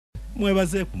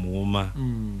mwebaze kumuuma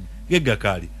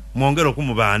gegakali mwongero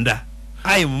kumubanda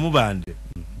ayi mumubande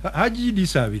Haji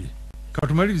disabire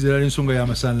katumalirize la ensonga ya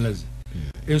masanalaze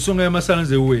ensonga ya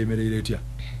masanalaze uwe emerere etya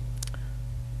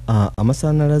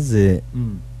amasanalaze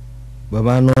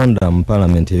babanonda mu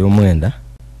parliament ey'omwenda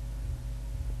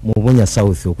mu Bunya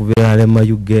South okuvera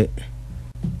Lemayuge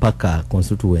paka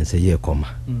constituency yekoma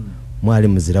mwali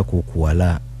muzira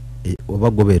kukuwala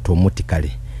obagobeto omuti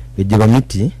kale eje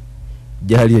bamiti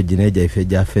jaliyo jineja ife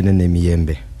jafene ne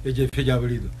miyembe eje ife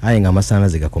jabulido ayi nga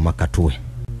amasanaze gakoma katwe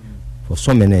for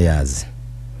so many years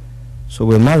so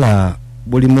bwe mala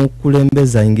buli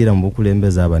mukulembeza ingira mu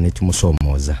bukulembeza abaniti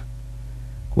musomoza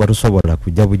kuba tusobola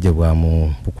kujja buje bwa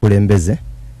mu bukulembeze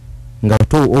nga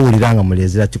to owuliranga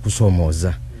mulezera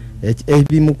kikusomoza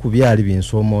ebimu ku byali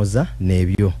binsomoza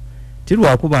nebyo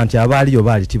tirwa kuba nti abaliyo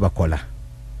bali tibakola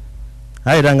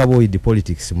ayiranga boyidi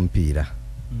politics mupiira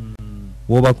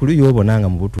woba kuli yobonanga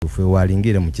mu butuufu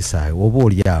walingire mu kisaawe oba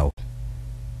oli awo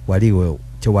waliwe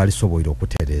kye wali soboire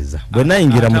okutereza bwe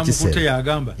nayingira mu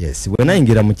kisaawe yes bwe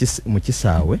nayingira mu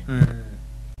kisaawe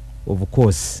of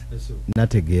course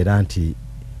nategeera nti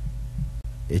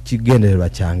ekigendererwa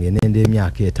kyange nende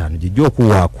emyaka 5 gijja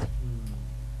okuwaaku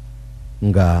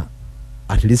nga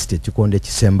at least ekikonde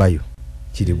kisembayo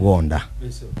kiri bonda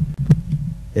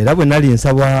era bwe nali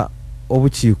nsaba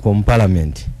obukiiko mu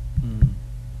parliament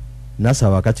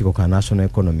nasaba akatiko ka national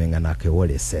economy nga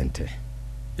nakewole sente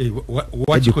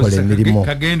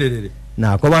kagenderere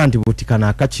nakoba nti butikana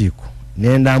akakiiko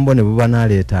nenda mbone buba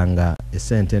naleetanga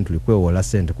esente ntulikwewola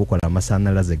sente kukola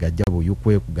amasanalaze gajja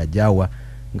buyukwe kugajawa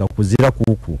nga kuzira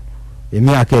kuku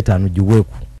emyaka 5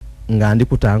 giweku nga ndi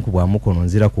kutanku bwa mukono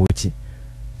nzira kuki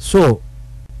so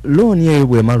loan yeyo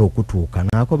bwe mala okutuuka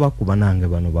nakoba kuba nange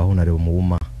bano bahonare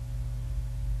muwuma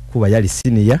kuba yali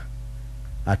senior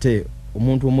ate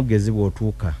omuntu omugezi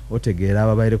bwotuuka otegeera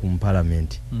ababaire ku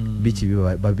parliament biki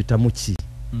babitamuki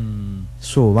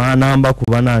so banamba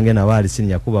kuba nange na bali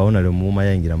senior kuba honare muwuma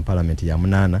yingira mu parliament ya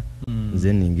 8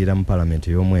 nze ningira mu parliament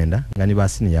y'omwenda nga ni ba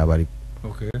senior abali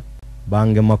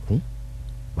bange maku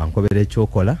bankobere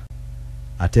ekyokola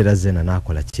atera zena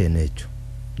nakola kyene ekyo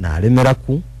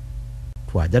nalemeraku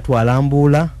twaja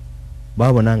twalambula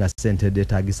babonanga sente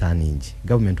detagisa ningi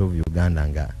government of Uganda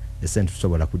nga esente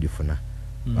tusobola kugifuna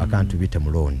bakantu bite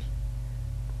mu loan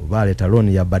obaleta loan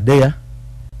ya badeya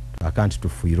bakantu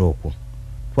tufuira okwo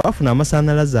twafuna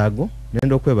amasanalaze ago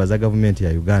nendo okwebaza government ya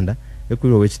Uganda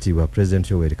ekuli owekitiibwa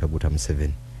president Yoweri Kaguta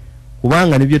Museveni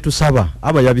kubanga nibye tusaba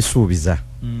aba yabisuubiza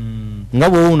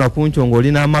ngabo una kunchongo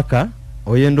olina amaka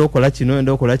oyendo okola kino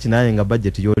endo okola kinaye nga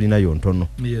budget yolina yontono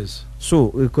yes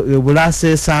so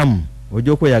bulase sam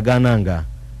ojo kweyagana nga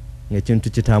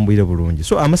ekintu kitambwire bulungi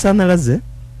so amasanalaze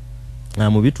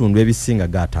mu bitundu ebisinga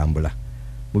gatambula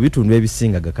mu bitundu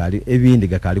ebisinga gakali ebindi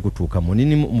gakali kutuuka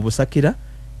munini mu Busakira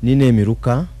nine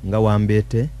emiruka nga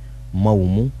Wambete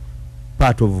Mawumu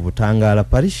part of Butangala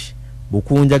parish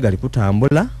Bukunja gali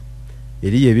kutambula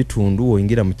eri ebitundu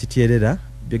oyingira mu Kityerera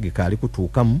byegekali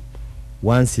kutuukamu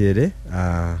wansere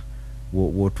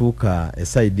wotuuka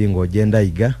eside ngo genda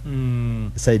iga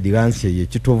side ganse ye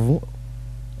Kitovu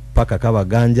paka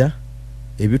Kabaganja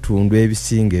ebitundu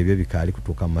ebisinga ebyo bikali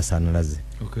kutuuka mu masanalaze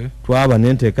twaba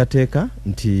nenteekateeka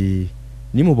nti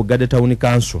ni mu Bugade Town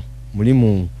Council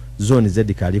mulimu zone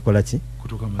zedikali kola ki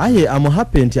aye am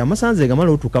happy nti amasanze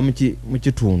gamala otuuka mu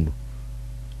kitundu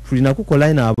tulina kukola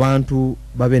ina abantu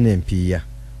babe nempiya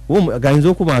gayinza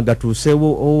okuba gatuusewo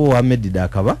owa Meddy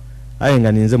Dhakaba aye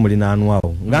nga ninze mulina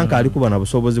anwawo nganka ali kuba na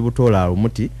busobozi butola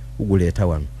omuti uguleeta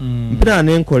wano mpira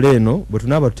n'enkola eno bwe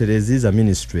tunaba tutereziza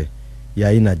ministry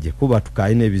ya inaje kuba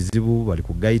tukaine ebizibu bali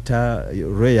kugaita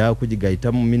roya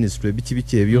kujigaita mu ministry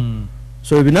biki ebyo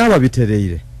so ebinaba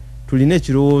bitereire tulina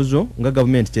ekirowoozo nga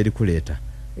government kyeri kuleeta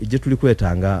ije tuli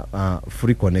kwetanga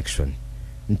free connection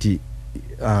nti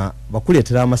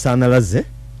bakuleetera amasanalaze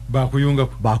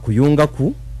bakuyunga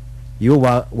ku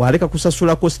yo waleka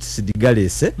kusasula cost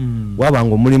sidigalese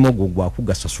wabango mulimo gwa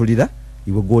kugasasulira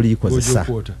iwe goli ikozesa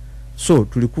so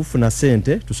tuli kufuna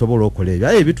sente tusobola okoleyo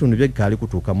aye bitundu byekali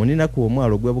kutuuka munina ku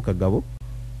omwalo gwebukagabo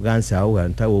gansi awo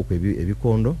ntawo okwe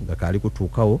ebikondo gakali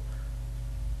kutuukawo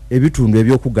ebitundu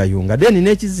ebyokugayunga then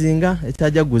nekizinga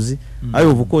ekyajaguzi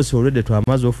ayo of course already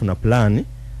twamaze ofuna plan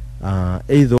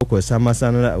either okozesa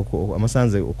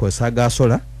amasanze okozesa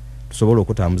gasola tusobola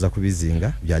okutambuza ku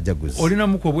bizinga byajaguzi olina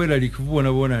muko bwera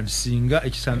likubona bona nsinga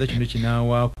ekisanda kino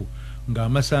kinawaaku nga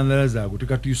amasanalaze ago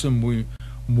tekatuyise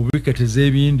mu biketeze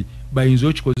ebindi bayinza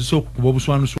okikozesa okukuba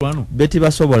obuswanuswanu beti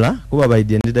basobola kuba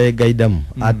bayidendida egaidamu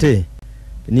ate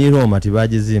ni Roma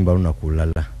tibagizimba lunaku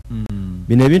lulala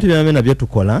bino ebintu byamena bye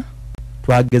tukola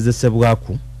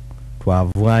twagezesebwaku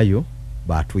twavaayo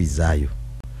batwizaayo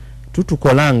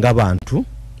tutukola nga bantu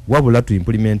wabula tu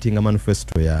implementing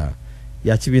manifesto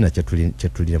ya kibiina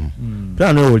kyetuliramu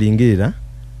plano olingirira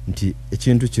nti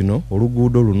ekintu kino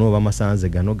oluguudo luno oba amasanze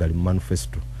gano gali mu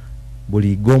manifesto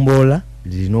buli gombola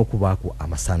lirina okubaako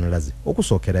amasanalaze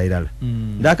okusookera irala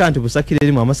ndaka nti Busakira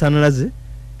erimu amasanalaze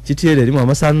Kitiere erimu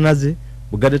amasanalaze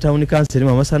Bugade Town Council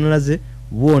erimu amasanalaze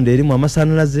Buwonde erimu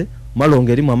amasanalaze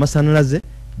Malonga erimu amasanalaze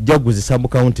Jaguzi Sub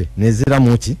County nezira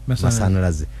muki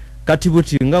masanalaze kati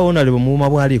buti nga wona lebo muuma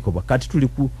bwaliko kati tuli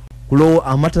kulo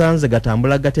amatanze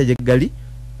gatambula gateje gali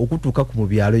okutuka ku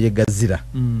mubyalo yegazira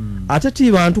ate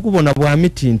ti bantu kubona bwa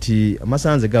miti nti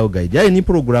amasanze gawo gaidi yayi ni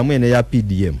program ene ya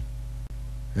PDM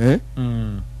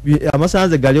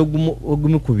amasanze gali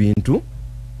ogumi ku bintu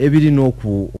ebiri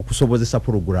okusobozesa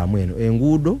program eno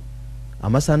enguudo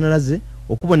amasanalaze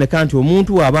okuboneka nti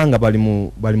omuntu wabanga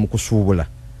bali mu kusuubula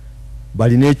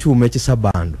bali n'ekyuma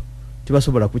ekisabando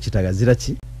tibasobola kukitagazira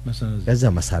ki gaza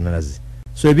amasanalaze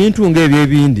so ebintu ng'ebyo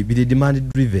ebindi biri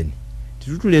demand driven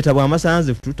tituleeta bwa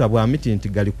amasanze tutabwa miti nti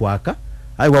gali kwaka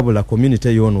ayi wabula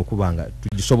community yono okubanga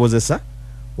tugisobozesa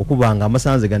okubanga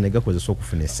amasanze gane gakozesa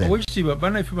okufuna esente owekiba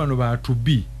bana ife bano ba to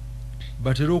be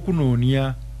batera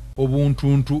okunoonya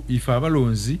obuntuntu ife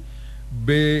abalonzi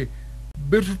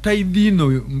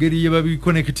betutaidino ngeri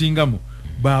yebabiconnectingamu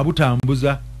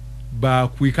babutambuza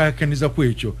bakwikakaniza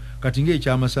kwekyo kati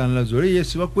ng'ekya amasanalaze ole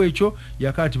yesiba kwekyo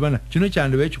yakati bana kino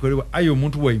kyandebe ekikolebwa ayo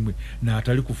omuntu waimwe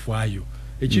n'atali kufaayo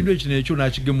ekintu ekino ekyo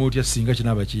nakigema otya singa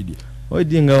kinaba kidya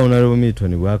oidinga onalo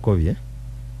Milton bwakobye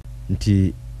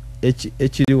nti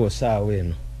ekiriwo saawa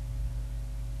eno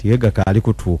tigega kali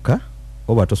kutuuka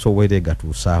oba tosobwere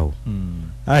gatuusaawo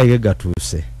ayi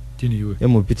gatuuse tiniwe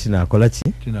emupiti nakola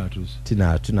ki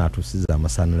tinatuusiza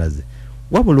amasanalaze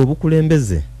wabula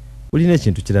obukulembeze bulina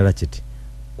ekintu kirala kiti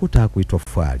kutakwita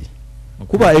ofaali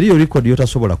kuba eriyo record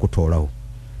yotasobola kutoolawo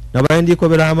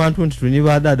nabayindikobera abantu nti tuni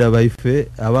badada baife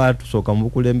abatusooka mu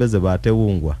bukulembeze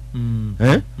batewungwa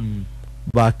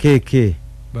bakeke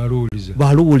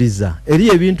baluuliza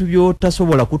eriyo ebintu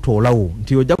byotasobola kutoolawo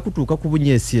nti ojja kutuuka ku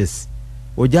bunyeesiesi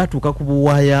ojja atuuka ku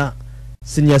buwaya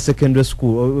senior secondary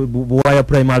school buwaya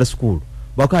primary school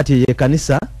bakati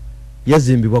yekanisa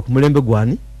yazimbibwa ku mulembe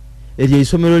gwani eriyo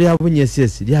isomero lya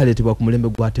bunyeesiesi lyaleetebwa ku mulembe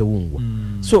gwatewungwa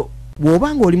so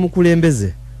bw'obanga oli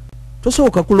mukulembeze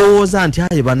tosooka kulowooza nti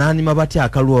aye banaanima batya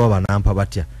akaluwa banampa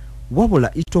batya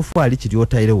wabula itofaali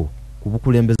kiryotairewo ku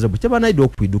bukulembeze bwe kyabanaidde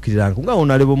okwidukiriranga nga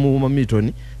onalebo mu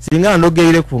Milton singa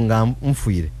ndogeire ku nga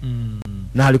nfuire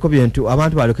naliko bintu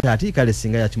abantu baliko ati kale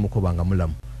singa yakimukobanga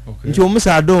mulamu nti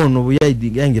omusaada ono bwe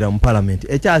yangira mu parliament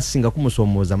ekyasinga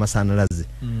kumusomooza amasanalaze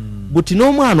buti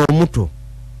n'omwana omuto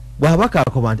bwabaka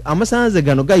akoba nti amasanalaze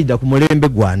gano gaida ku mulembe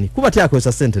gwani kuba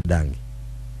tyakozesa sente dange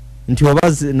nti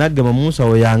obazi nagema mu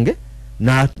nsawo yange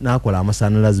nakola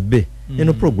amasanalaze be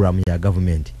eno program ya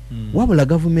government wabula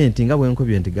government nga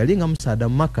bwenkobye nti galinga musaada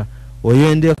maka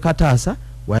oyende kataasa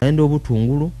wayenda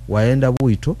obutungulu wayenda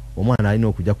bwito omwana alina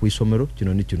okujja ku isomero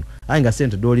kino ni kino ayi nga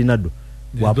sente dolinado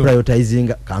wa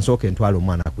prioritizing kansooke ntwala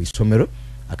omwana ku isomero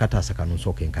akataasa kano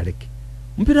nsooke nkaleke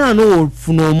mpira no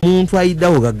ofuna omuntu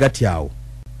ayidawo gagati awo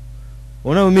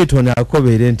ona Milton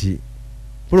akobere nti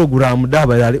program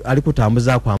daba ali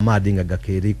kutambuza kwa amaadi nga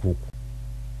gakeeri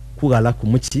kugala ku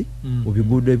muki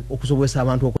obigudo okusobozesa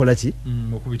abantu okola ki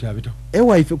okubitabita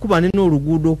ewa ife kuba nino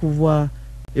oluguudo okuva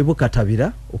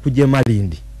ebukatabira okujja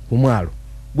Malindi ku mwalo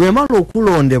bwe malo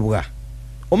okulondebwa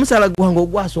omusala gwange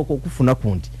ogwasooka okufuna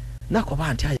kunti nako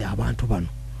banti aya abantu bano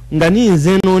nga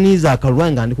ninze noniza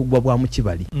akalwanga ndi kugwa bwa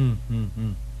mukibali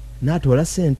natola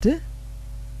sente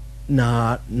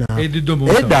na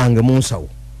edange munsawo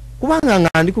kubanga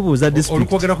nga ndi kubuuza district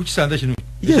olukogera ku kisanda kino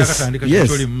kyakatandika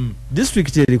kitoli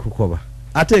district eri kukoba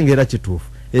atengera kituufu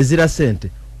ezira sente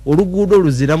oluguudo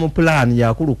luzira mu plan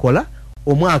ya kulukola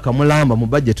omwaka mulamba mu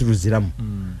budget luziramu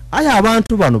aya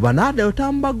abantu bano banade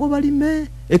otambago balime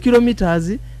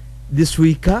kilometers this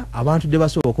week abantu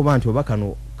debasobola okuba nti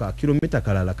obakano ka kilomita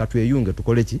kalala katweyunge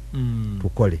tukole ki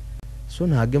tukole so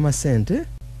naagema sente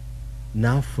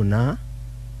nafuna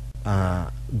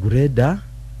greda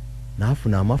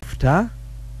nafuna amafuta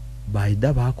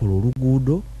baida bakola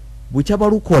oluguudo bukyaba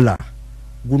lukola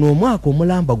guno omwaka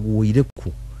omulamba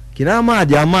guwireku kira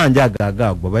amaadi amanja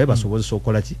agagagwa baye basobozesa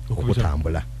okola ki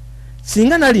okutambula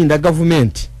singa nalinda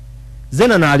government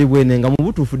zena nali bwenenga mu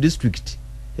butuufu district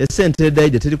esente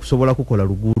edaide teri kusobola kukola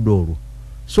luguudo olwo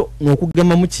so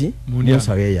n'okugema muki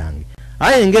munsawe yange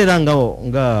aye ngera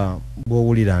nga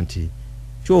bwowulira nti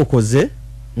kyokoze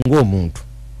ng'omuntu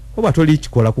oba toli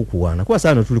kikola kukuwaana kuba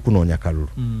saano tuli kunoonya kalulu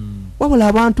wabula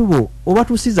abantu bo oba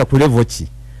tusiza ku level ki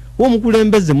kuba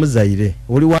omukulembeze muzaire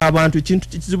oli w'abantu ekintu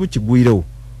kizibu kigwirewo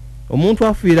omuntu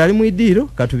afiire ali mu idiiro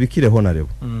katubikireho nalebo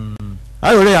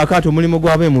ayo ole yakati omulimu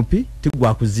gw'aba MP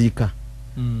tigwakuziika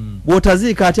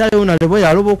bw'otaziika ati ayo nalebo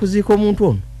yaloba okuziika omuntu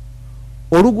ono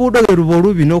oluguudo lwe luba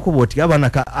olubi n'okuba oti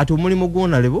abanaka ati omulimu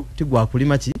gw'onalebo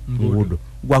tigwakulima ki nguudo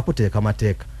gwakuteeka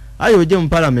mateeka ayo ojje mu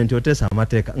parliament oteesa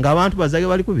amateeka ng'abantu bazage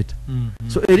bali kubita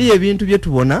so eri ebintu bye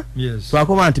tubona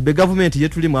twakoba nti be gavumenti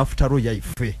yetuli mu afutaro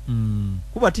yaife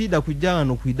kuba tiida kujja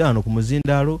wano kwida wano ku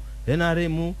muzindaalo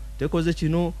NRM tekoze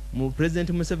kino mu president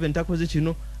Museveni takoze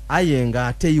kino aye nga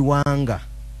ate iwanga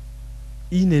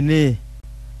inene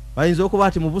bayinza okuba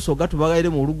ati mu Busoga tubagaire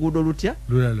mu oluguudo lutya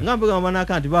ngambe gamba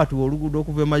nakanti baatu oluguudo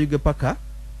okuva Mayuge paka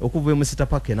okuva mu Sita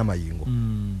paka na Mayingo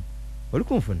oli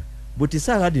kumfuna buti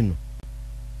saga dino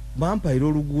bampa ilo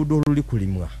oluguudo luli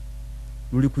kulimwa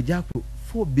luli kujja ku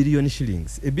 4 billion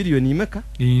shillings e billion imeka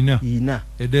ina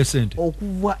a decent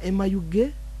okuva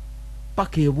Mayuge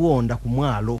paka ebwonda ku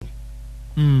mwalo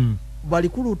bali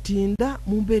kulutinda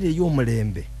mu mbere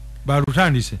y'omulembe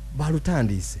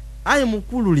balutandise aye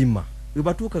mukulu lima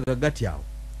webatuuka gagati awo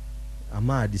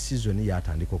amaadi season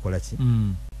yatandika okola ki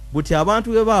buti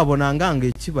abantu be baabona nga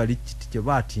ekibali kiti kye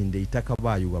batinde itaka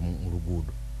bayuba mu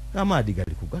luguudo amaadi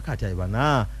gali kugakati ayo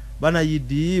bana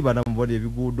yidi bana mubone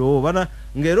ebiguudo bana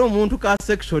ngero omuntu ka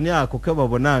section yako ke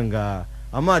babona nga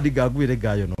amaadi gagwire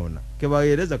gayo nona ke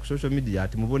bayereza ku social media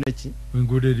ati mubone ki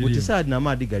buti saadi na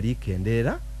amaadi gali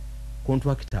kendeera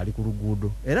contract ali ku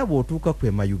luguudo era bw'otuuka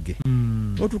kwe Mayuge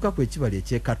n'otuuka kwe ekibali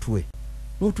ekyekatwe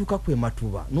n'otuuka kwe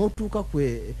Matuba n'otuuka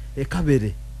kwe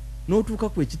Kabere n'otuuka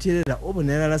kwe Kiterera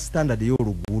obonera la standard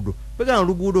y'oluguudo pega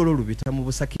oluguudo olwo lubita mu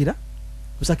Busakira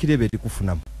eberi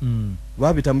kufunamu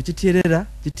wabita mu Kiterera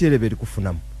eberi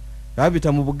kufunamu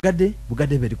wabita mu Bugade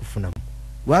eberi kufunamu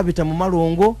wabita mu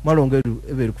Malongo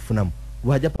eberi kufunamu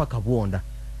wajja paka Bwonda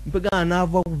mpega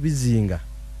naava ku bizinga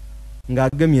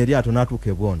ng'agemye eryato n'atuuka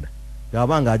e Bwonda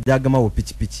ng'abanga ajagama wo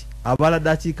pichipichi abala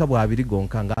dakiika bwabiri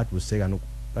gonka ng'atuuse gano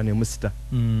kane musita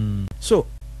so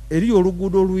eriyo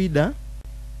oluguudo oluyida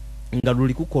nga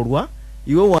luli kukolwa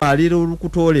iwe waalira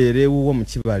olukutolere ewuwo mu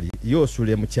kibali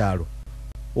yosule mu kyalo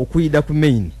okuyida ku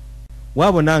main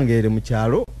wabona ngere mu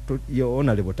kyalo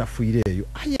yona lebo tafuire eyo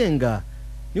ayenga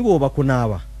niwo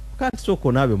bakunaaba kati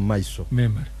soko nabe mu maiso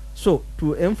so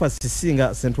to emphasis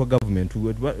nga central government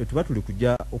tuba tuli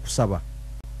kujja okusaba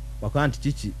bakanti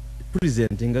kiki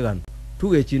president ngagano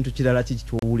tuwe ekintu kirala kiki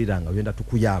kyowuliranga wenda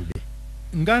tukuyambe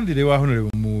ngandire wa honore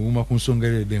mu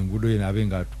makunsongerede enguudo yena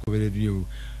abenga tukobereriyo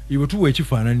ibo tuwe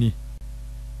ekifaanani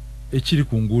ekiri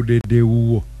ku nguudo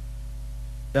edewuwo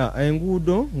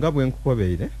enguudo nga bwe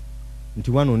nkukobeire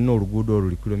nti wano nno oluguudo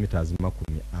oluli kilometers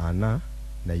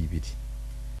 42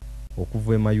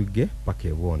 okuva Mayuge paka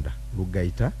Ebonda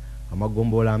lugaita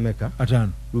amagombola ameka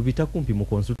atano lubita kumpi mu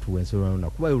constituency lwana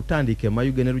kuba lutandike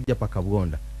Mayuge ne lujja paka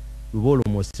Bwonda lubolo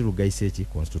mosi lugaise eki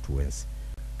constituency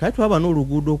kaitu aba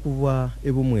n'oluguudo okuva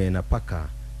Ebumwena paka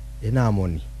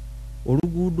Enamoni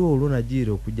oluguudo olwo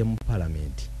najire okujja mu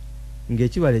parliament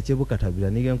ng'ekibale kyebukatabira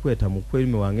nige nkweta mu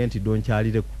kwelime wange nti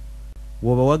donkyalire ku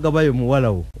woba wagabayo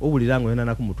muwalawo obulirango yena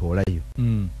nakumutoolayo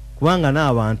kubanga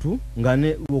n'abantu nga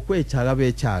ne okwekyaga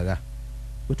beekyaga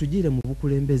wetugire mu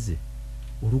bukulembeze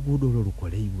oluguudo olwo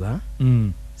lukoleibwa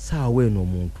saawa eno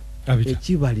omuntu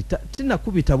ekibali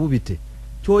tinakubita bubite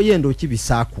kyoyenda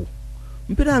okibisaaku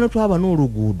mpera ano twaba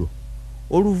n'oluguudo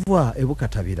oluva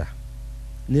Ebukatabira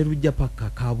ne lujja paka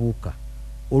Kabuuka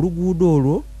oluguudo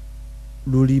olwo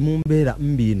luli mu mbeera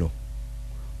mbino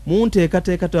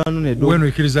munteekateeka tano ne do weno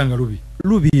ikirizanga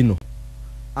lubino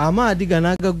amaadi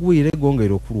ganagagwire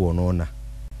gongera okulwonoona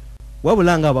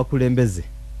wabula nga abakulembeze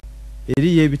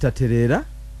eriyo ebitatereera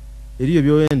eriyo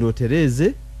byoyenda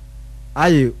otereeze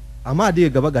aye amaadi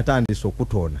gaba gatandise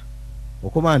okutoona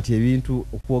okuba nti ebintu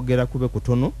okwogera kube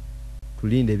kutono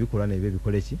tulinde ebikola n'ebyo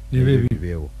bikoleki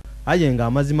ebibeewo aye nga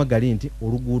amazima gali nti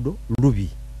oluguudo lubi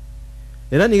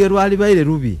era nige lwali baire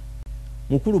lubi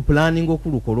mukulu planning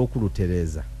okulukola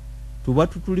okulutereeza tuba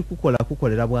tutuli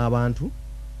kukolera bw'abantu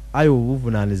ayo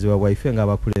obuvunaanyizibwa bwaife nga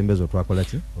abakulembeze twakola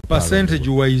ki percentage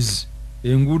wise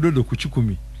enguudo do ku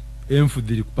 10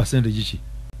 enfudiri ku percentage ki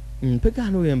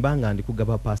mpegano wembanga ndi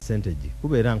kugaba percentage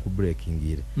kubeera nku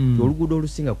breakingire oluguudo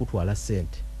olusinga kutwala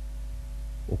sente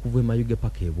okuva Mayuge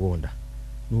paka Ebonda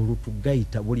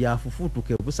n'olutugaita buli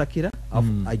afufutuke Busakira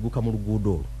aiguka mu luguudo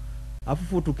olwo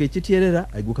afufutuke Kiterera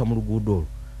aiguka mu luguudo olwo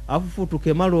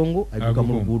afufutuke Malongo aiguka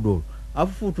mu luguudo olwo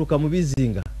afufutuka mu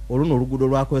Bizinga olwo n'oluguudo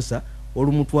lwakosa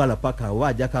olumutwala paka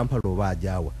waja Kampala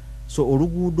obaajawa so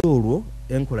oluguudo olwo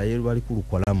enkola yeru bali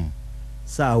kulukolamu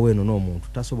saawa eno n'omuntu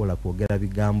tasobola kwogera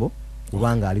bigambo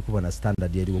kubanga ali kubona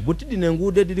standard eriwo butidi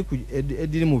nenguude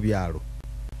ediri mu byalo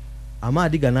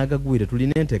amaadi ganagagwire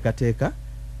tulina enteekateeka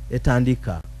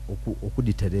etandika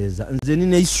okuditereza nze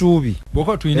nina isuubi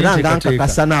era nga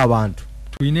nkakasa n'abantu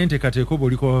tulina enteekateeka oba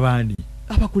oliko babaani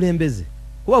abakulembeze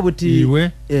kuba buti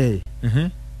iwe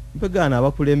mpegana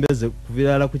abakulembeze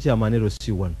kuvirala ku kyamanero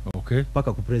C1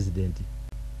 paka ku president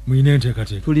mulina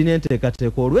enteekateeka tulina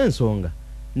enteekateeka olw'ensonga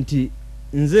nti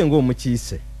nze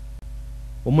ng'omukiise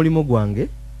omulimu gwange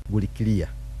guli clear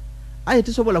aye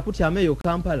tisobola kutyama eyo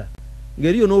Kampala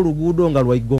ngeriyo n'oluguudo nga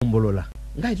lwaigombolola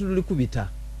ngaye tululi kubita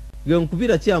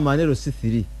nkubira kyamanero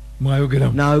C3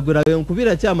 nayogera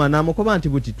nkubira kyama namukoba nti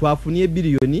buti twafunye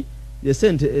biliyoni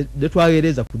esente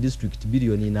detwagereza ku district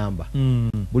biliyoni namba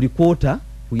buli kwota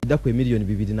kuyida ku miliyoni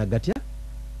 2 na gatya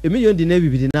emiliyoni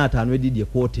 2.5 edidye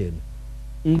kwota eno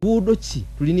nguudo ki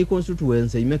tulini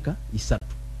constituency imeka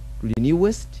isatu tulini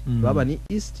west twaba ni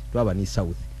east twaba ni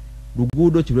south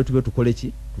luguudo ki lwetu tukole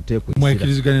ki tutekwe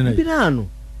mwakirizigane naye birano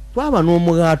twaba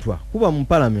n'omugatwa kuba mu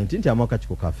parliament nti amaka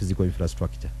kiko ka physical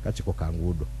infrastructure kachiko ka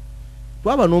nguudo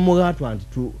twaba n'omugatwa nti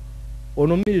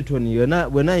ono Milton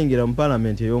wena ingira mu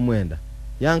parliament ey'omwenda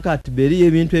yanka ati beri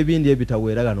ebintu ebindi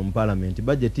ebitaweeragano mu parliament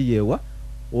budget yewa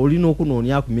olina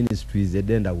okunoonya ku ministries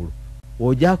edendawulo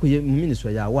ojako mu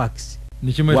ministry ya works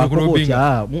nikimwe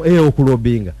okulobinga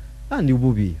okulobinga andi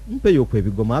bubi mpeyo ku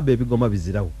ebigoma abe ebigoma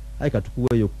bizirawo aika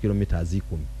tukuweyo ku kilometers 10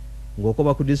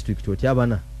 ngokoba ku district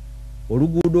otyabana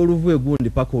oluguudo oluvu egundi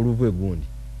paka oluvu egundi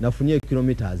nafunye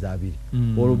kilometers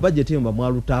 2 olu budget yomba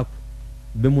mwalutaku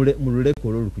mululeko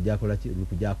olukujjakola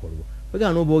lukujjakolwa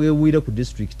bagana oboge wire ku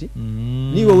district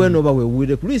niwe weno ba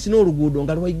wewire ku lisi n'oluguudo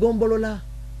nga lwaigombolola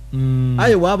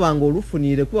aye wabanga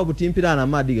olufunire kuba butimpira na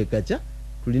madige kacha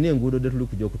tulina enguudo de tuli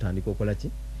kujja okutandika okola ki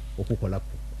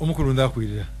okukolako omukulu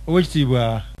ndakwirira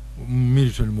owekitibwa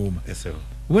Milton Muma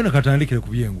wena katandikire ku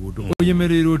byenguudo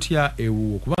oyemerera otya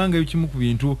ewo kubanga ekimu ku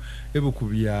bintu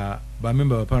ebukubya ba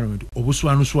member ba parliament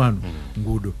obuswanu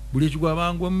nguudo buli ekigwa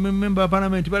bangu member ba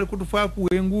parliament bali kutufa ku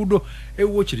enguudo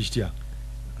ewo kiri kitya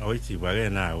awekitibwa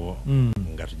naawo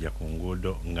nga tujja ku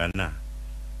nguudo ngana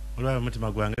olwa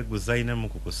mutima gwange guzaine mu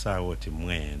kukusaawo ti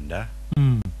mwenda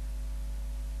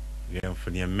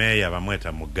yenfunie meya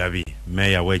bamweta Mugabi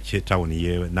meya w'eke town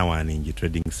ye Nawaningi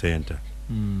trading center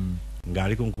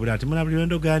ngali kunkubira ati muna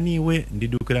bulendo ganiwe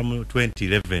ndidukira mu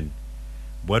 2011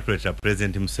 bwatuleta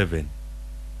president Museveni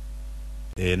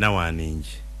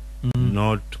Nawaningi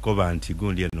not koba nti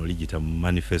gundi eno ligita mu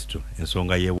manifesto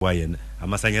ensonga ye waya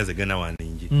amasanyaze gana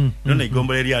Nawaningi nona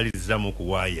igombo leri aliziramu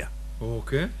ku waya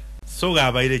so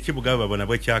gabaire kibuga babona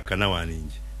bwe kyaka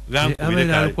Nawaningi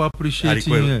gamukubira ku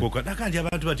appreciating nakandi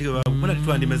abantu batiga bakubona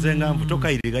twandimeze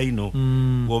mputoka iriga ino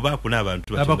goba kuna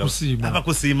abantu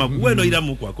abakusima gweno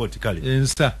iramu kwa koti kale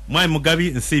ensta mwai Mugabi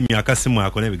nsimi akasimu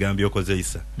akone bigambi yokoze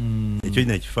isa ekyo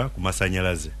ine kifa ku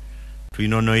masanyalaze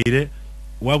twinonoire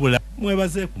wabula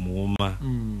mwebaze kumuuma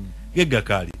gega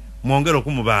kali mwongero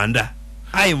kumubanda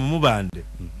ayi mumubande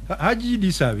haji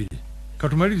disabiri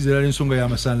katumalirize la ensonga ya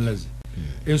masanalaze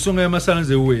ensonga ya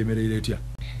masanalaze uwemerere etya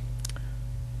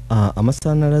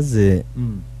amasanalaze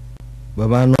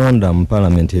babanonda mu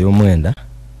parliament ey'omwenda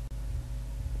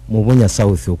mu Bunya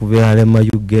South okubeera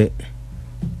Mayuge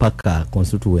paka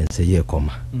constituency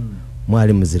yekoma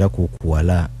mwali muzira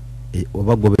kukuwala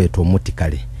obagobeeto omuti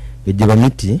kale ejiba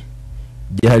miti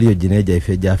gyaliyo gineja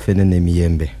ife gyafene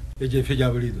n'emiyembe ejefe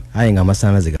gyabulido aye nga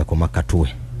amasanalaze gakoma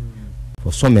katuwe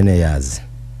for so many years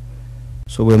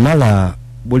so bwe mala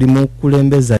buli mu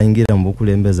kulembeza ingira mu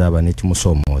kulembeza abaneti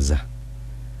musomooza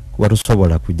kuba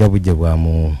tusobola kujja bujje bwa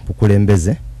mu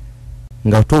bukulembeze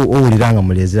nga to owuliranga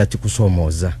mulezera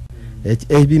kikusomooza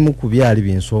ebimu ku byali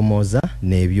binsomooza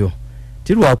n'ebyo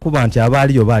tirwa kuba nti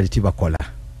abaaliyo baali tibakola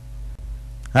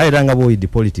ayiranga boyidi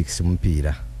politics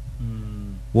mupiira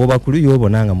woba kuliyo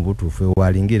obonanga mu butuufu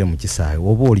walingire mu kisaawe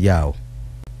oba oliawo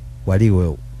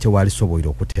waliwe kyewali soboire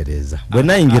okutereza bwe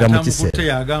nayingira mu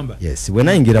kiseera yes bwe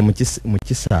nayingira mu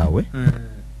kisaawe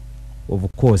of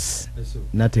course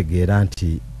nategeera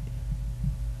nti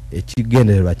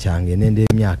ekigendererwa kyange nende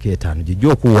emyaka 5 gijja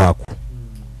okuwaaku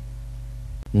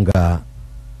nga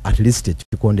at least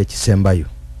ekikonde kisembayo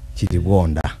kiri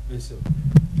bwonda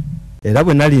era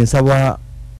bwe nali nsaba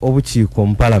obukiiko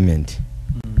mu parliament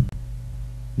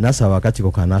nasaba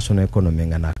akatiko ka national economy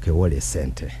nga nakewole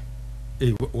sente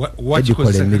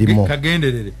wakikoze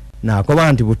kagenderere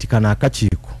nakoba nti butikana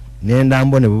akakiiko nenda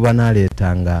mbone buba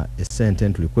naletanga esente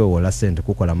ntulikwewola sente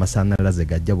kukola masanalaze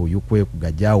gajja buyukwe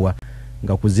kugajawa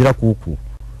nga kuzira kuku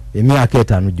emyaka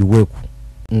 5 giweku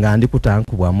nga ndi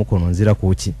kutanku bwa mukono nzira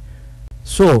kuki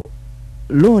so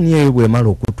loan ye bwe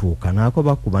malo kutuka nako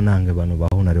bakuba nange bano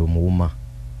bahona le muuma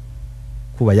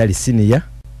kuba yali senior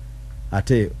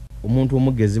ate omuntu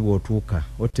omugezi bwotuuka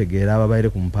otegeera ababaire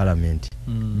ku parliament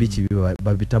biki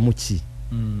babitamu ki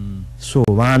so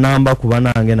banamba kuba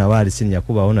nange nabo ali senior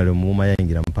kuba onale muuma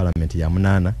yayingira mu parliament ya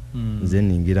 8 nze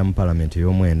ningira mu parliament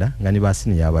y'omwenda nga ni ba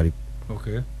senior abali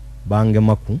bange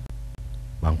maku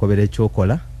bankobera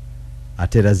ekyokola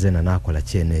ate era zena nakola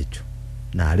kyene ekyo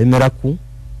nalemeraku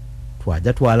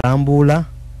twaja twalambula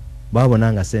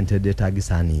babona nga sente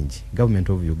detagisa ningi government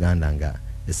of Uganda nga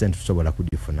esente tusobola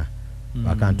kudifuna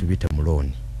bakantu bite mu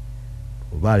loan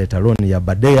obaleta loan ya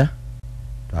badeya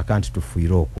twakantu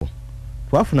tufuira okwo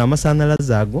twafuna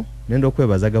amasanalaze ago nendo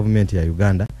okwebaza government ya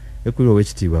Uganda ekuliro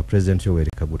wekitiibwa president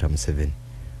Yoweri Kaguta Museveni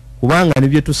kubanga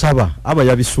nibye tusaba aba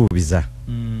yabisuubiza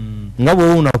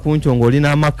ngabo una kunchongo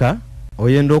olina amaka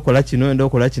oyenda okola kino enda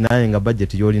okola kinaye nga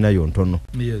budget yolina yontono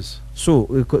so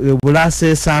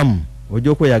bulase sam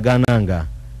ojoko yagananga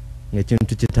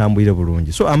ngekintu kitambwire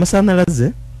bulungi so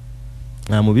amasanalaze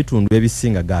mu bitundu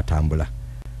ebisinga gatambula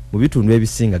mu bitundu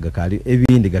ebisinga gakali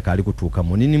ebindi gakali kutuuka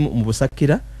mu nini mu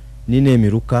Busakira nine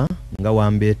emiruka nga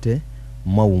Wambete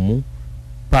Mawumu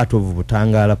part of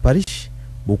Butangala parish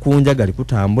Bukunja gali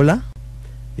kutambula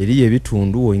eriye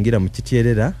ebitundu oyingira mu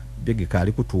Kityerera bege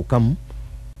kali kutuukamu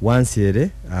wansere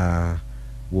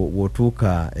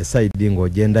wotuuka eside ngo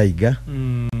genda iga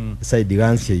side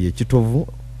gansi ye Kitovu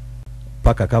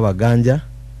paka Kabaganja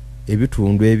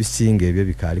ebitundu ebisinga ebyo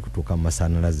bikali kutuuka mu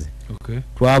masanalaze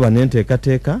twaba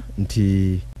nenteekateeka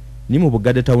nti ni mu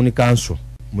Bugade Town Council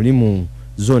mulimu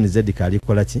zone zedikali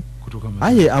kola ki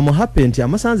aye am happy nti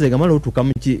amasanze gamala otuuka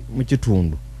mu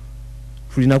kitundu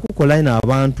tulina kukola ina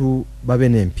abantu babe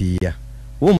nempiya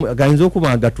gayinza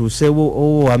okuba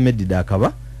gatuusewo wa Meddy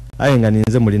Dhakaba aye nga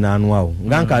ninze mulina anwawo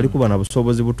nganka ali kuba na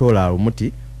busobozi butola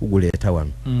umuti uguleeta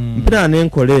wano mpira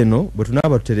n'enkola eno bwe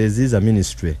tunaba tutereziza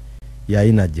ministry ya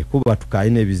inaje kuba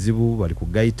tukaine ebizibu bali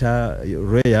kugaita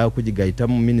reya kujigaita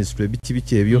mu ministry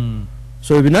biki ebyo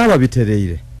so binaba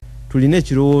bitereire tulina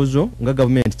ekirowoozo nga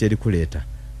government kyeri kuleeta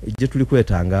je tuli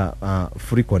kwetanga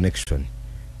free connection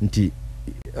nti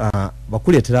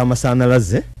bakuleetera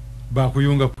amasanalaze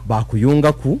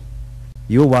bakuyunga ku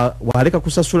yo waleka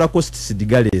kusasula cost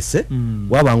sidigalese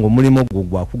wabango mulimo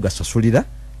gwa kugasasulira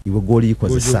iwe goli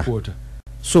ikozesa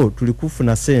so tuli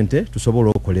kufuna sente tusobola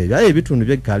okukola aye ebitundu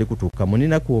byekali kutuuka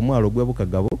munina ku omwalo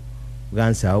gwebukagabo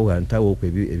gansi awo gantawo ku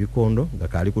ebikondo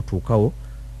gakali kutuukawo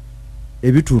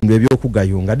ebitundu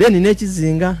ebyokugayunga deni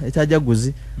nekizinga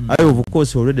ekyajaguzi ayo of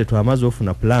course already twamaze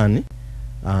ofuna plan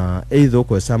either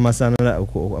okozesa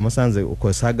amasanze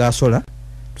okozesa gasola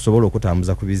tusobola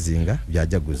okutambuza ku bizinga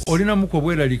byajaguzi olina muko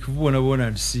bwera likubona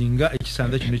bona singa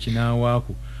ekisanda kino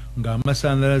kinawaako nga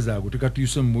amasanalaze ago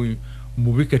tekatuyise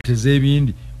mu biketeze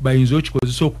ebindi bayinza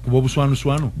okikozesa okukuba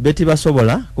obuswanuswano beti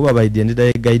basobola kuba bayidendida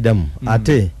yegaidamu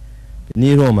ate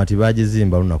ni Roma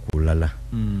tibagizimba lunaku lulala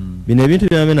bino ebintu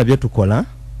byamena bye tukola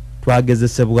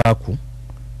twagezesebwaku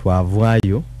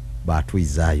twavaayo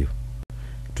batwizaayo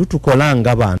tutukola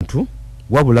nga bantu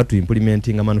wabula tu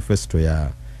implementing manifesto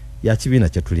ya kibiina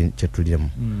kyetuliremu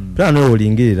plano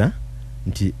olingirira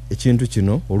nti ekintu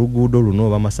kino oluguudo luno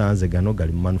bamasanze gano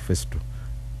gali mu manifesto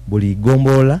buli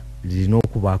gombola lirina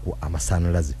okubaako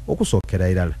amasanalaze okusookera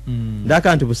irala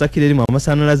ndaka nti Busakira erimu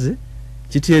amasanalaze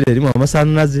Kityerera erimu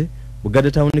amasanalaze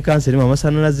Bugade Town Council erimu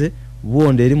amasanalaze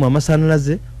Buwonde erimu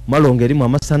amasanalaze Malonga erimu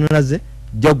amasanalaze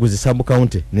Jaguzi sub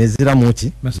county nezira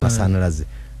muki amasanalaze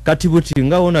kati buti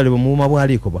nga wona lebo muuma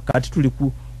bwaliko bakati tuli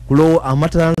kulo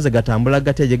amasanalaze gatambula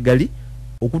gateje gali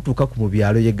okutuuka ku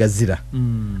mubyalo yegazira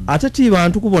ate ti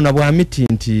bantu kubona bwa miti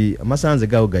nti amasanze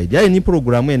gawo guide yaye ni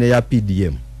programu ene ya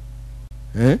PDM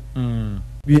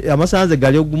amasanze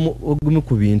gali ogumu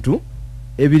ku bintu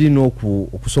ebiri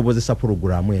okusobozesa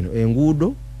programu eno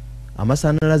enguudo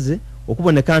amasanalaze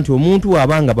okuboneka nti omuntu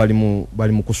abanga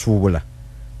bali mu kusuubula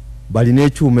bali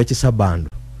n'ekyuma ekisabando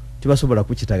tibasobola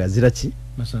kukitagazira ki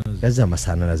gaza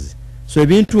amasanalaze so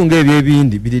ebintu ng'ebyo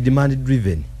ebindi biri demand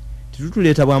driven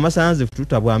titutuleeta bwa amasanze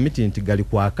tututabwa miti nti gali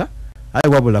kwaka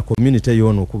aye wabula community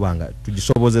yono okubanga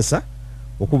tugisobozesa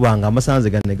okubanga amasanze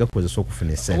gane gakozesa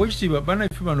okufuna esente owekiba bana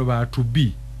ife bano ba to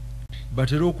be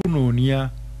batera okunoonya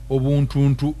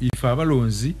obuntuntu ife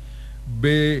abalonzi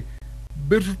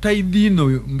betutaidino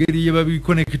ngeri ye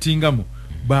babiconnectingamu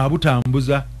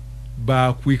babutambuza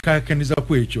bakwikakaniza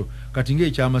kwekyo kati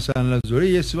ng'ekya amasanalaze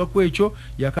ole yesiba kwekyo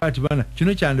yakati bana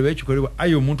kino kyandeba ekikolebwa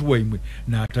ayo omuntu waimwe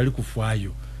n'atali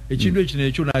kufaayo ekintu ekino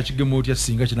ekyo nakigema otya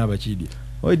singa kinaba kidya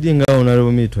oidinga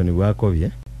onalebo Milton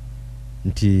bwakobye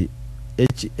nti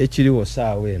ekiriwo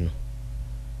saawa eno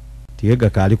tigega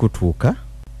kali kutuuka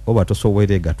oba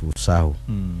tosobwere gatuusaawo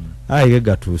aye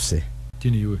gatuuse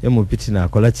MP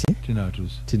tinakola ki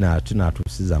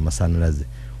tinatusiza amasanalaze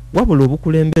wabula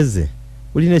obukulembeze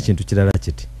ulina ekintu kirala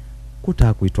kiti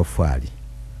kutakwita offaali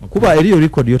kuba eriyo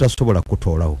record yotasobola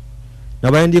kutoolawo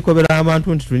nabayindikobera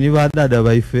abantu nti tuni badada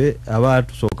baife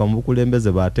abatusooka mu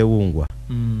bukulembeze batewungwa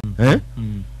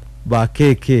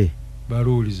bakeke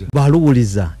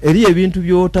baluuliza eriyo ebintu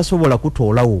byotasobola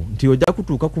kutoolawo nti ojja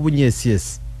kutuuka ku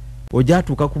bunyeesiesi ojja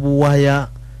atuuka ku buwaya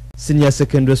senior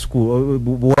secondary school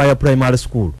buwaya primary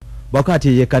school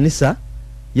bakati ye kanisa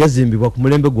yazimbibwa ku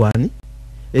mulembe gwani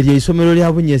eriyo isomero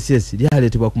lya bunyeesiesi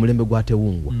lyaletebwa ku mulembe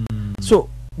gwatewungwa so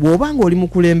bw'obanga oli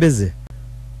mukulembeze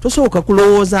tosooka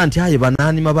kulowooza nti aye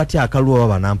banaani mabatya akaluwa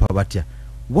banampa batya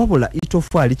wabula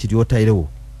itofaali kiri otairewo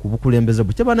ku bukulembeze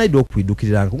bwe kyabanaidde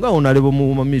okwiddukirira nga onalebo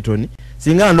mu Milton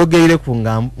singa ndogeire ku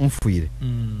nga nfuire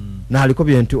naliko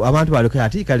bintu abantu baliko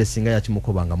ati kale singa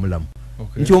yakimukobanga mulamu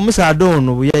nti omusaada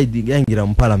ono bwe yayingira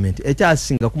mu parliament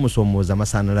ekyasinga kumusomooza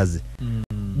amasanalaze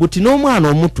buti n'omwana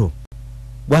omuto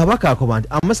bw'abaka akoba nti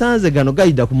amasanalaze gano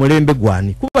gayida ku mulembe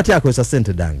gwani kuba tyakozesa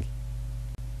sente dange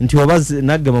nti obaze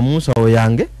nagema mu nsawo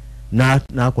yange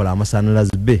nakola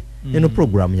amasanalaze be eno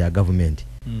program ya government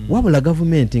wabula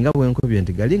government nga bwenkobye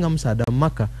nti galinga musaada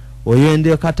maka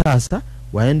oyende kataasa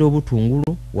wayenda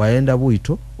obutungulu wayenda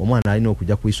bwito omwana alina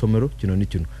okujja ku isomero kino ni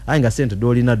kino aye nga sente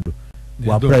dolina ddo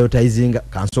wa prioritizing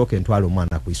kansooke ntwala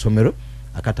omwana ku isomero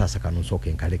akataasa kano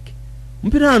nsooke nkaleke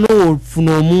mpira no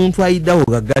funa omuntu ayidawo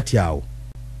gagati awo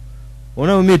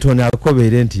ona mu Milton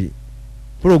akobeere nti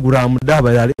program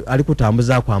daba ali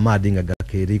kutambuza kwa amaadi nga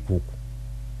gakeere kuku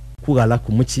kugala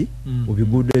kumuki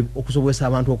obigudo okusobwesa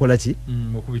abantu okola ki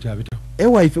okubitabita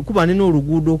ewaife kuba nino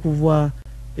oluguudo okuva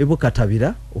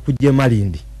ebukatabira okujja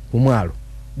Malindi ku mwalo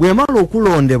bwe malo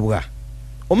okulondebwa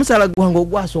omusala gwange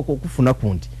ogwasooka okufuna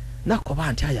kunti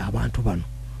nakoba nti aya abantu bano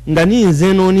nga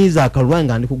ninze noniza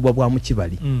akalwanga ndi kugwa bwa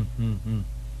mukibali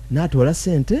natoola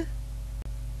sente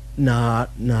na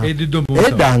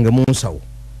edange mu nsawo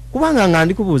kubanga nga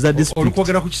ndi kubuuza district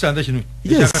olikwogera ku kisanda kino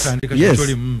ekyakatandika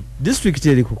kitoli district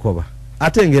eri kukoba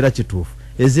ate ngera kituufu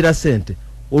ezira sente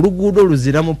oluguudo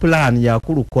luzira mu plan ya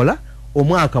kulukola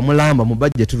omwaka mulamba mu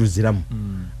budget luziramu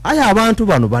aya abantu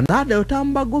bano banada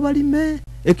otambago balime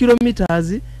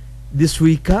kilometers this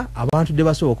week abantu de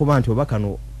basobola kuba nti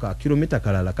obakano ka kilomita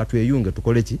kalala katweyunge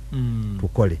tukole ki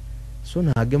tukole so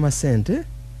naagema sente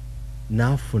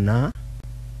nafuna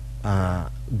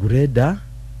greda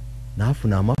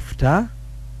nafuna amafuta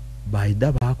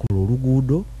baida bakola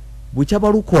oluguudo bukyaba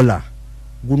lukola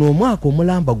guno omwaka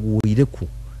omulamba guwireku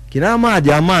kina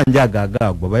amaadi amangi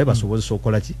agagagwa baye basobozesa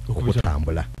okola ki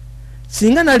okutambula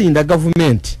singa nalinda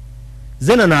government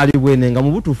zena nalibwenenga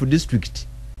mu butuufu district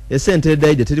esente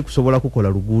daide teri kusobola kukola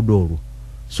luguudo olwo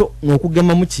so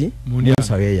n'okugema muki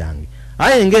munsawe yange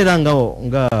aye ngera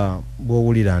nga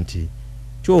bwowulira nti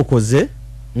kyokoze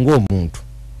ng'omuntu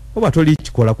oba toli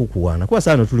kikola kukuwaana kuba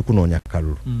saano tuli kunoonya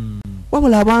kalulu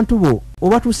wabula abantu bo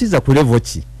obatuusiza ku level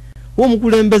ki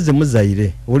omukulembeze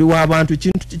muzaire oli w'abantu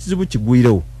kintu kizibu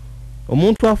kigwirewo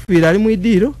omuntu afuira ali mu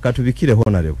idiiro katubikire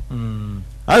honarebo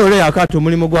ayo le yakati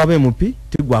omulimo gw'abe mupi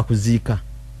tigwa kuziika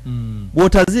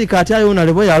bwotaziika ati ayo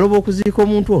honarebo yaloba okuziika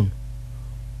omuntu ono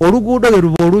oluguudo lwe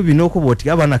luba olubi n'okuboti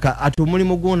abanaka ati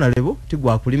omulimo gw'onarebo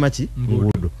tigwa kulima ki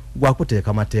nguudo gwa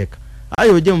kuteeka mateeka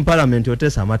ayo je mu parliament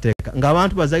otesa amateeka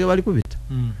ng'abantu bazage bali kubita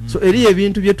so eri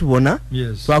ebintu bye tubona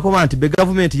twakoba nti be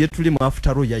government yetuli mu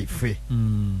after ro yaife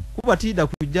kuba tida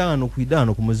kujjano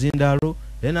kuidano ku muzindalo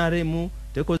NRM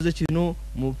tekoze kino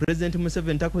mu president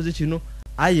Museveni takoze kino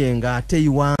ayenga ate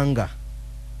iwanga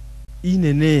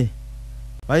inene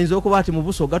bayinza okuba ati mu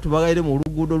buso gatubagaire mu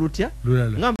luguudo lutya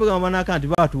ngambe gamanaka nti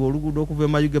batu oluguudo okuva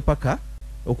Mayuge paka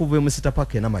okuva mu Sita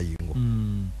paka na Mayingo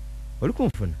oli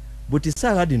kumfuna buti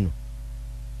saga dino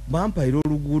bampa ilo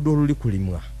luguudo luli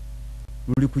kulimwa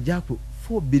luli kujja ku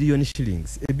 4 billion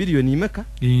shillings e billion imeka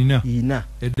ina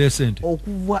a decent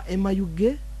okuva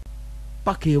Mayuge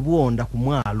paka ebwonda ku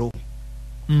mwalo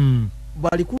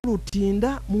bali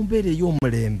kulutinda mu mbere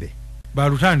y'omulembe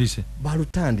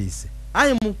balutandise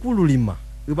aye mukulu lima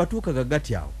ebatuuka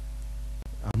gagati awo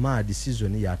amaadi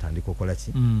season yatandika okola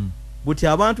ki buti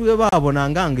abantu be baabona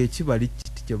nga ekibali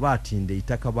kiti kye batinde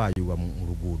itaka bayuwa mu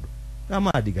luguudo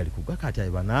amaadi gali kugakati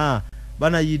aye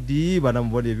bana yidi bana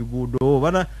mubone ebiguudo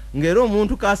bana ngero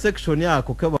omuntu ka section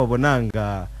yako ke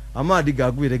babonanga amaadi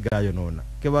gagwire gayo nona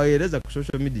ke baereza ku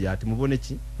social media ati mubone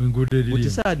ki buti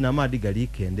saadi na amaadi gali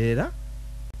kendera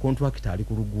contract ali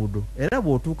ku luguudo era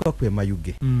bwotuuka kwe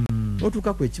Mayuge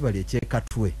notuuka kwe kibali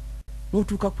ekyekatwe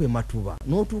notuuka kwe Matuba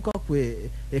notuuka kwe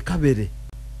Ekabere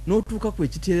notuuka kwe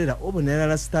Kiterera obonera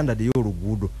la standard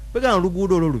y'oluguudo bega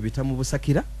luguudo olwo lubita mu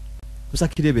Busakira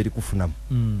Busakira ebe likufunamu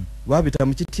lwabita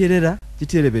mu Kityeerera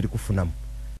ebe likufunamu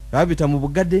lwabita mu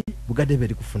Bugade ebe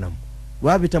likufunamu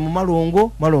lwabita mu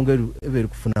Malongo ebe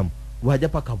likufunamu lwaja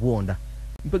paka Bwonda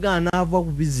mpegana n'ava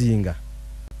ku Bizinga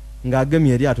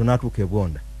ng'agemye eryato n'atuuka e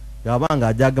Bwonda yabanga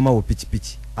ajagama wo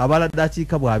pichi abala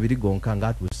dakiika bwabiri gonka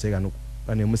ng'atuuse gano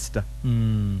ne musita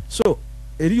so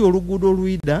eriyo oluguudo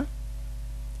oluyida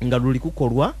nga luli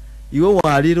kukolwa iwe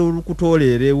waalira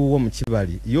olukutooleera ewuwo mu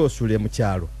Kibali yo osule mu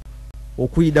kyalo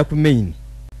okuyida ku main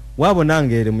wabona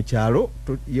ngere mu kyalo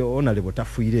yona lebo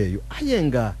tafuireyo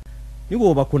ayenga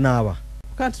niwo obakunaaba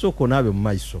kanti soko naabe mu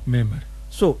maiso memory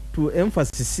so to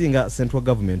emphasis singa central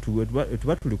government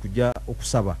tuba tuli kujja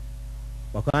okusaba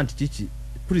bakanti kiki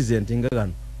presenting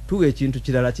gano tuwe ekintu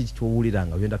kirala kiki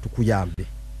tuwuliranga yenda tukuyambe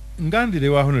ngandire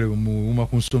wa honorable mu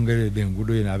makunsongerede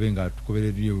enguudo ye nabenga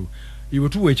tukobereriyo ibo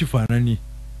tuwe ekifaananyi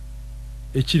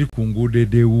ekiri ku nguudo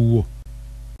edewuwo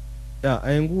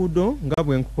ya enguudo nga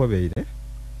bwe nkukobeire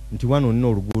nti wano nno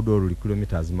oluguudo oluli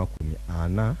kilometers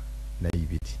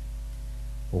 42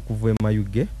 okuva e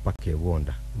Mayuge paka e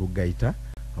Bwonda Lugaita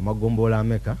amagombola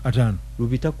ameka atano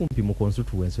lubita kumpi mu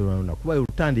constituency lwana kuba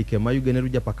lutandike Mayuge ne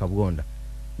lujja paka Bwonda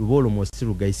lubolo mosi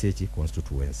Lugaisa eki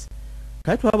constituency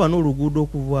kati aba n'oluguudo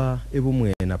okuva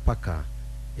ebumwena paka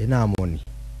enamoni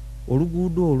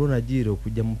oluguudo olwo najira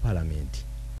okujja mu parliament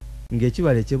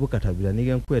ng'ekibale kyebukatabira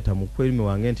nige nkweta mu kwelime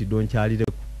wange nti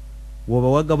donkyalireko woba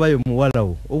wagabayo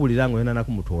muwalawo obulira ngo yena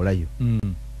nakumutoolayo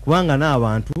kubanga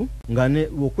n'abantu nga ne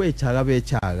okwekyaga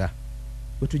beekyaga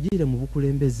wetugire mu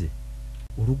bukulembeze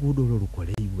oluguudo olwo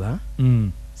lukoleibwa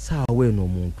saawa eno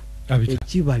omuntu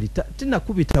ekibali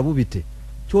tinakubita bubite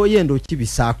kyoyenda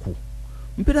okibisaaku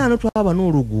mpira ano twaba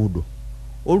n'oluguudo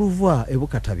oluva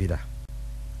ebukatabira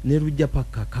ne lujja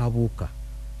paka Kabuuka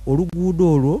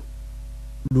oluguudo olwo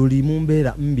luli mu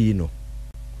mbeera mbino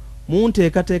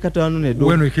munteekateeka tano ne do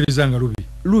weno ikirizanga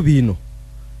lubino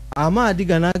amaadi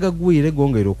ganagagwire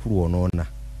gongera okulwonoona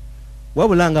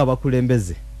wabula nga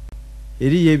abakulembeze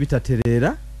eriyo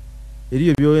ebitatereera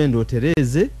eriyo byoyenda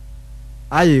otereeze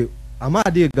aye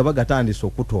amaadi gaba gatandise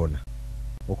okutoona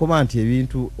okuba nti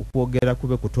ebintu okwogera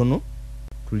kube kutono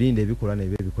tulinde ebikola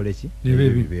nebyo ebikoleki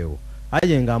ebibeewo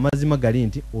aye nga amazima gali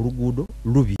nti oluguudo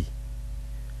lubi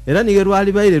era nige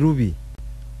lwali baire lubi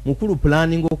mukulu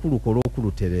planning okulukola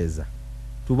okulutereza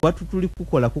tuba tuli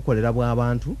kukolera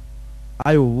bw'abantu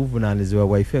ayo obuvunanyizibwa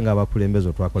bwaife nga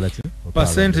abakulembeze twakola ki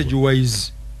percentage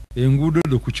wise enguudo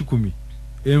do ku 10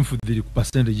 enfudiri ku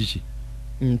percentage ki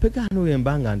mpegano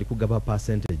wembanga ndi kugaba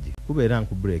percentage kubeera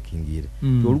nku breakingire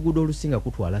oluguudo olusinga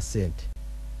kutwala sente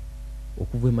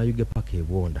okuva e Mayuge paka e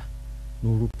Bwonda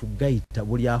n'olutugaita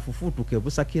buli afufuutuka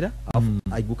Busakira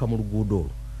aiguka mu luguudo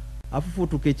olwo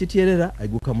afufuutuka e Kityeerera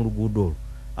aiguka mu luguudo olwo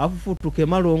afufuutuka e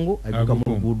Malongo aiguka mu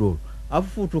luguudo olwo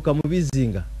afufuutuka mu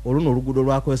Bizinga olwo n'oluguudo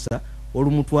lwakozesa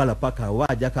olumutwala paka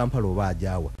waaja Kampala oba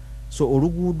ajaawa so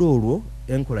oluguudo olwo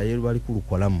enkola ye lwali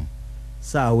kulukolamu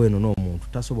saawa eno n'omuntu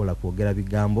tasobola kwogera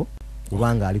bigambo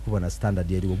kubanga ali kuba na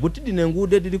standard eriwo butidi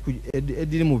n'enguudo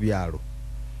ediri mu byalo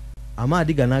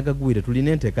amaadi ganagagwire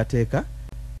tulina enteekateeka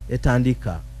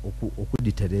etandika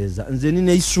okuditereza nze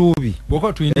nina isuubi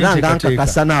era nga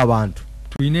nkakasa n'abantu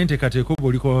tulina enteekateeka oba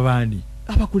oliko babaani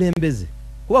abakulembeze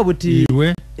kuba buti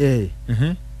iwe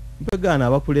mpegana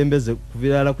abakulembeze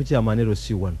kuvirala ku kyamanero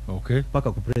C1 okay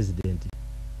paka ku president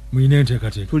mulina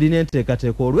enteekateeka tulina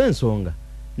enteekateeka olw'ensonga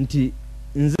nti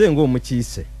nze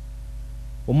ng'omukiise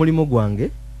omulimo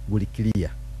gwange guli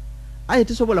clear aye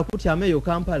tisobola kutyama eyo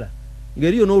Kampala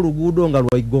ngeriyo n'oluguudo nga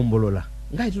lwaigombolola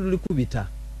ngaye tululi kubita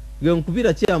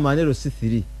nkubira kyamanero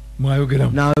C3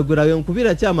 mwayogera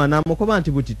nkubira kyamana amukoba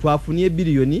nti buti twafunye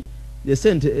biliyoni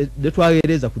esente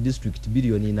detwagereza ku district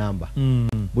biliyoni namba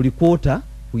buli kwota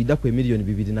kuyida ku miliyoni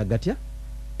 2 na gatya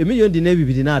emiliyoni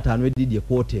 2.5 edidye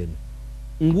kwota eno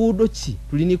nguudo ki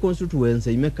tulini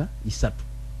constituency imeka isatu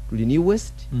tulini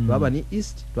west twaba ni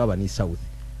east twaba ni south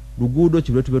luguudo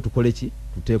ki lwetu tukole ki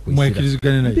tuteekwe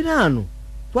mwakirizigane nayo birano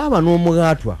twaba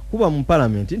n'omugatwa kuba mu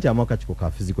parliament nti amaka kiko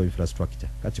ka physical infrastructure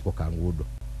kachiko ka nguudo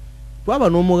twaba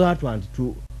n'omugatwa nti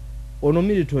tu ono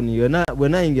Milton yona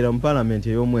bwenayingira mu parliament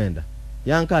ey'omwenda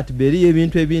yanka ati beri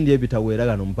ebintu ebindi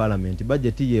ebitaweeragano mu parliament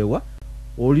budget yewa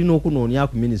olina okunoonya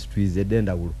ku ministries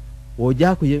edendawulo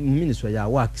ojja ku ministry ya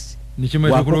works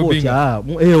nikimaze kulobinga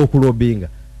okulobinga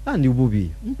andi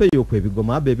bubi mpeyo ku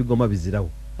ebigoma abe ebigoma bizirawo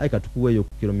aika tukuweyo ku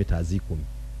kilometers 10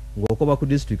 ngokoba ku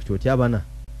district otyabana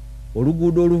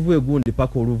oluguudo oluvu egundi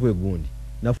paka oluvu egundi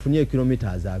nafunye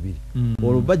kilometers 2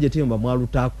 olu budget yomba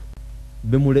mwalutaku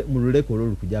mululeko olwo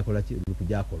lukujakola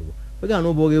lukujakolwa pega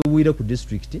no boge wire ku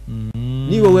district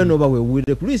niwe weno ba we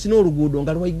wire ku lisi no luguudo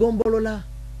nga lwaigombolola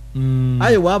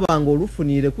aye wabanga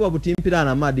olufunire kuba butimpira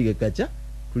na madi gekacha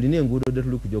tulina enguudo de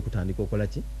tuli kujja okutandika okola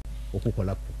ki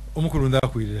okukolako omukulu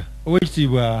ndakwirira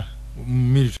owekitibwa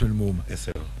Milton Muma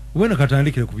esero wena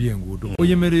katandikire ku byenguudo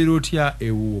oyemerera otya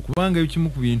ewo kubanga ebikimu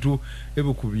ku bintu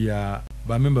ebukubya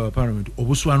ba member ba parliament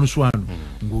obuswanu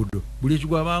nguudo buli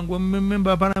ekigwa bangu member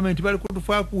ba parliament bali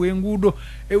kutufa ku enguudo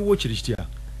ewo kiri kitya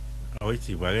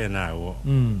awekitibwa naawo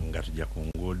nga tujja ku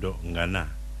nguudo ngana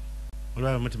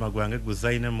olwala mutima gwange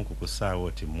guzaina mu kukusaawo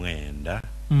oti mwenda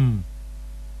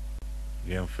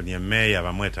genfunie meya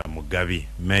bamweta Mugabi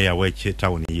meya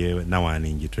w'ekitawuni ye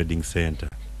Nawaningi Trading Center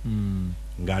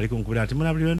ngali kunkubira ati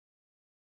mulabulira